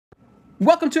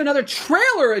Welcome to another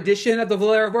trailer edition of the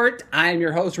Valero Verdict. I am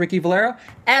your host, Ricky Valero.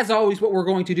 As always, what we're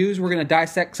going to do is we're going to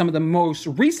dissect some of the most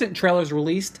recent trailers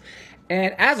released.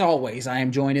 And as always, I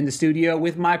am joined in the studio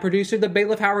with my producer, The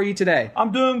Bailiff. How are you today?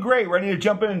 I'm doing great. Ready to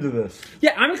jump into this.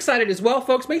 Yeah, I'm excited as well,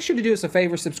 folks. Make sure to do us a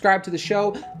favor. Subscribe to the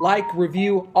show, like,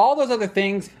 review, all those other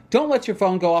things. Don't let your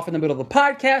phone go off in the middle of the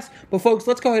podcast. But folks,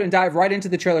 let's go ahead and dive right into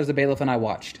the trailers The Bailiff and I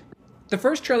watched. The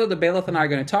first trailer The Bailiff and I are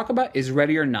going to talk about is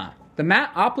Ready or Not. The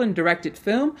Matt Opland-directed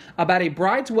film about a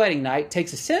bride's wedding night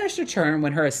takes a sinister turn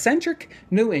when her eccentric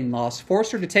new in-laws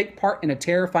force her to take part in a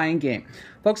terrifying game.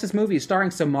 Folks, this movie is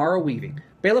starring Samara Weaving.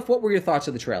 Bailiff, what were your thoughts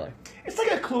of the trailer? It's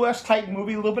like a Clueless type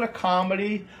movie, a little bit of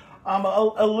comedy,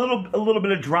 a little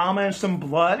bit of drama and some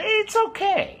blood. It's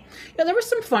okay. Yeah, there were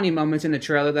some funny moments in the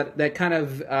trailer that kind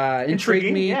of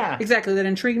intrigued me. Yeah. Exactly, that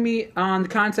intrigued me on the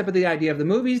concept of the idea of the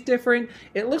movie's different.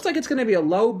 It looks like it's going to be a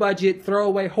low-budget,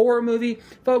 throwaway horror movie.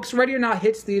 Folks, Ready or Not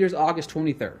hits theaters August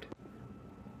 23rd.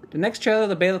 The next trailer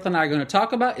the Bailiff and I are going to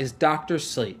talk about is Dr.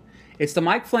 Sleep. It's the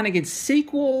Mike Flanagan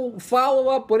sequel,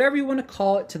 follow-up, whatever you want to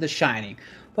call it, to The Shining.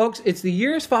 Folks, it's the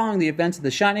years following the events of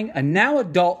The Shining. A now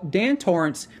adult Dan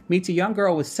Torrance meets a young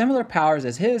girl with similar powers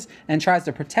as his and tries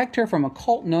to protect her from a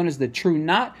cult known as the True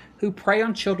Knot, who prey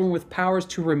on children with powers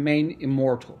to remain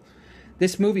immortal.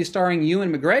 This movie is starring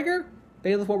Ewan McGregor.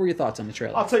 Bailiff, what were your thoughts on the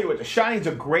trailer? I'll tell you what, The Shining's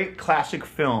a great classic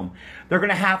film. They're going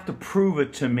to have to prove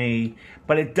it to me,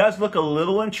 but it does look a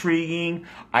little intriguing.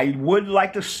 I would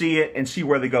like to see it and see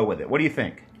where they go with it. What do you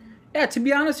think? Yeah, to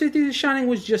be honest with you, The Shining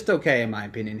was just okay in my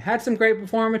opinion. Had some great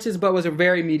performances, but was a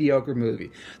very mediocre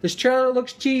movie. This trailer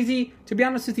looks cheesy. To be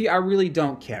honest with you, I really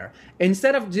don't care.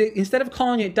 Instead of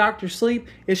calling it Dr. Sleep,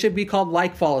 it should be called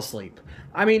Like Fall Asleep.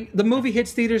 I mean, the movie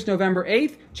hits theaters November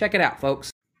 8th. Check it out,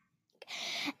 folks.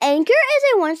 Anchor is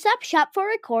a one-stop shop for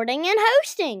recording and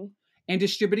hosting. And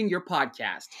distributing your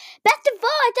podcast. Best of all,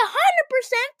 it's 100%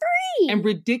 free. And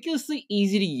ridiculously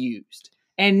easy to use.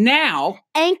 And now,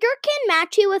 Anchor can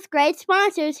match you with great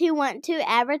sponsors who want to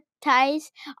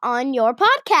advertise on your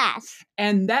podcast.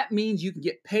 And that means you can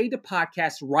get paid to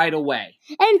podcast right away.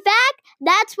 In fact,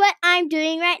 that's what I'm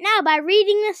doing right now by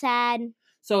reading this ad.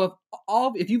 So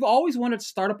if you've always wanted to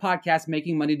start a podcast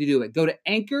making money to do it, go to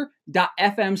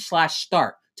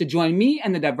anchor.fm/start to join me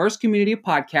and the diverse community of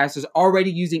podcasters already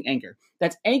using Anchor.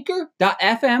 That's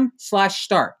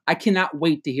anchor.fm/start. I cannot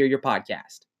wait to hear your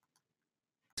podcast.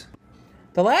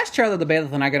 The last trailer the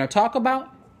Bailiff and I are going to talk about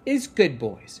is Good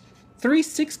Boys. 3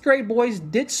 6th-grade boys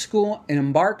ditch school and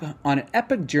embark on an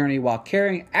epic journey while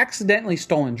carrying accidentally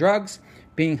stolen drugs,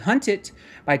 being hunted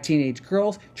by teenage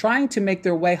girls, trying to make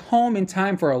their way home in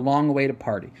time for a long-awaited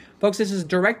party. Folks, this is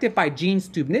directed by Gene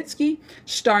Stupnitsky,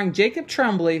 starring Jacob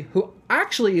Tremblay, who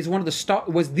actually is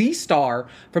was the star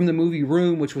from the movie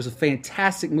Room, which was a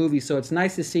fantastic movie, so it's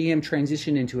nice to see him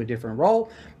transition into a different role.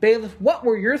 Bailiff, what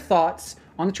were your thoughts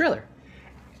on the trailer?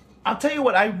 I'll tell you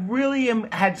what, I really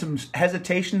had some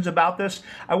hesitations about this.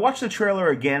 I watched the trailer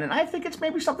again, and I think it's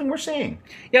maybe something we're seeing.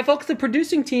 Yeah, folks, the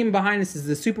producing team behind this is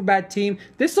the Superbad team.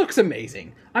 This looks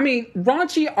amazing. I mean,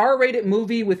 raunchy R-rated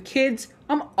movie with kids,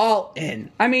 I'm all in.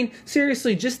 I mean,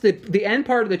 seriously, just the end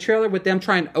part of the trailer with them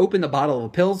trying to open the bottle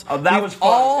of pills. Oh, that was fun.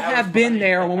 All have been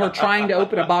there when we're trying to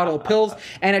open a bottle of pills,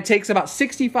 and it takes about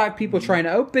 65 people trying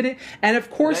to open it. And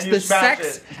of course, the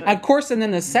sex, of course, and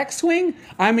then the sex swing.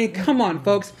 I mean, come on,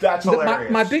 folks. That's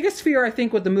hilarious. My biggest fear, I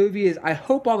think, with the movie is I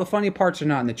hope all the funny parts are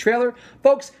not in the trailer.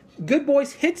 Folks, Good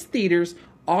Boys hits theaters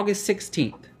August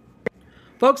 16th.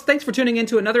 Folks, thanks for tuning in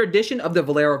to another edition of the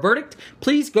Valero Verdict.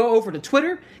 Please go over to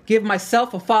Twitter, give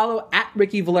myself a follow at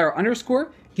RickyValero_,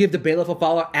 give the Bailiff a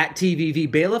follow at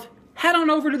TVVBailiff. Head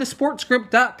on over to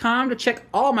thesportscript.com to check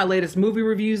all my latest movie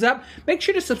reviews up. Make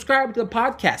sure to subscribe to the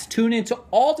podcast. Tune in to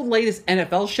all the latest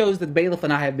NFL shows that Bailiff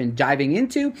and I have been diving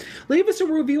into. Leave us a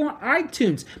review on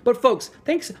iTunes. But folks,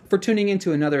 thanks for tuning in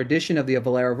to another edition of the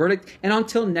Valero Verdict. And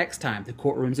until next time, the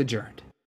courtroom's adjourned.